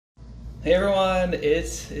Hey everyone, it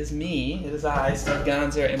is me, it is I, Stud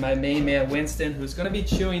Gonzer, and my main man Winston, who's going to be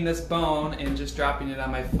chewing this bone and just dropping it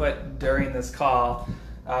on my foot during this call.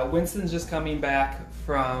 Winston's just coming back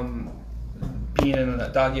from being in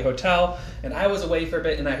a doggy hotel, and I was away for a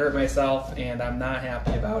bit and I hurt myself, and I'm not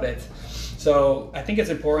happy about it. So I think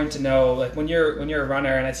it's important to know, like when you're a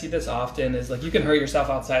runner, and I see this often, is like you can hurt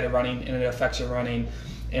yourself outside of running and it affects your running.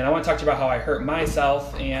 And I want to talk to you about how I hurt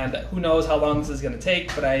myself, and who knows how long this is going to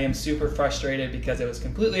take, but I am super frustrated because it was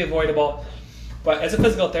completely avoidable. But as a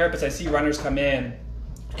physical therapist, I see runners come in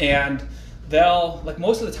and they'll, like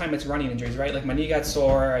most of the time it's running injuries, right? Like my knee got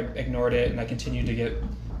sore, I ignored it, and I continued to get,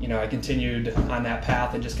 I continued on that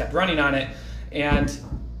path and just kept running on it. And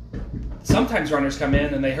sometimes runners come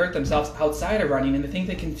in and they hurt themselves outside of running and they think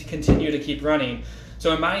they can continue to keep running.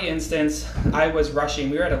 So in my instance, I was rushing.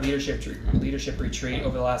 We were at a leadership retreat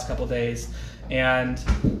over the last couple of days, and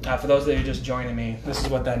for those of you just joining me, this is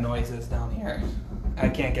what that noise is down here. I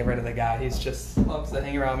can't get rid of the guy. He's just loves to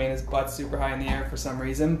hang around me, and his butt's super high in the air for some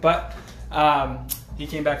reason. But he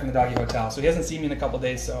came back from the doggy hotel, so he hasn't seen me in a couple of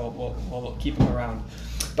days. So we'll keep him around.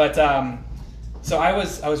 But so I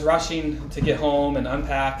was rushing to get home and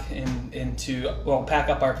unpack and pack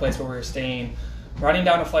up our place where we were staying. Running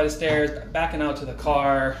down a flight of stairs, backing out to the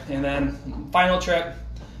car, and then final trip.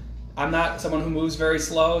 I'm not someone who moves very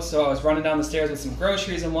slow, so I was running down the stairs with some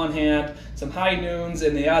groceries in one hand, some high noons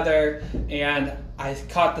in the other, and I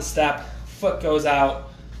caught the step, foot goes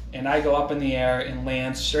out, and I go up in the air and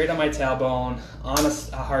land straight on my tailbone on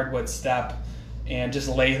a hardwood step, and just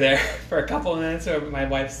lay there for a couple of minutes. So my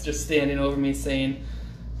wife's just standing over me saying,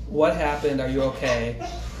 "What happened? Are you okay?"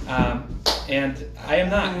 And I am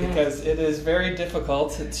not, because it is very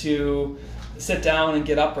difficult to sit down and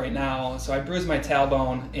get up right now. So I bruised my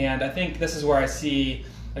tailbone, and I think this is where I see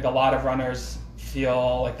like a lot of runners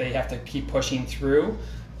feel like they have to keep pushing through.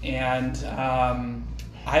 And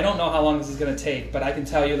I don't know how long this is going to take, but I can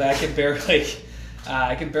tell you that I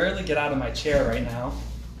can barely get out of my chair right now.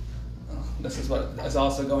 This is what is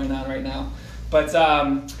also going on right now. But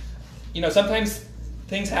sometimes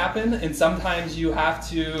things happen, and sometimes you have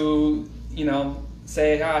to,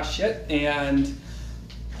 say, ah, shit, and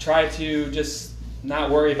try to just not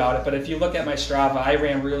worry about it. But if you look at my Strava, I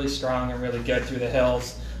ran really strong and really good through the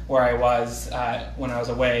hills where I was when I was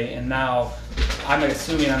away, and now I'm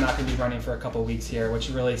assuming I'm not going to be running for a couple weeks here, which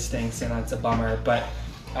really stinks, and it's a bummer. But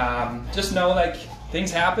just know, like,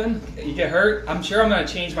 things happen, you get hurt. I'm sure I'm going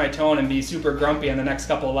to change my tone and be super grumpy in the next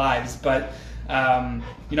couple of lives, but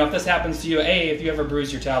if this happens to you, if you ever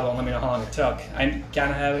bruise your tailbone, let me know how long it took. I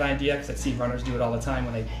kind of had an idea because I see runners do it all the time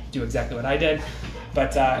when they do exactly what I did.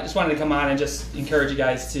 But I just wanted to come on and just encourage you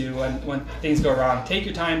guys to, when things go wrong, take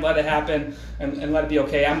your time, let it happen, and let it be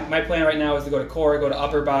okay. My plan right now is to go to core, go to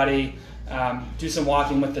upper body, do some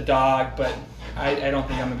walking with the dog, but I don't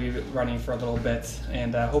think I'm going to be running for a little bit,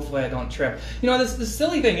 and hopefully I don't trip. The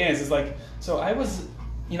silly thing is like, so I was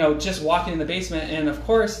just walking in the basement, and of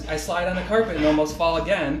course I slide on the carpet and almost fall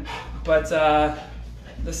again, but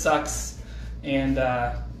this sucks, and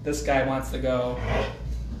this guy wants to go,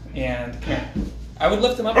 and can't. I would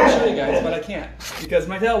lift him up and show you guys, but I can't, because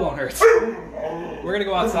my tailbone hurts. We're going to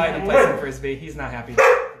go outside and play some Frisbee. He's not happy.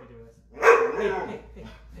 Hey.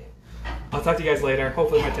 I'll talk to you guys later.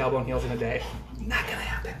 Hopefully my tailbone heals in a day. Not going to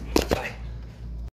happen.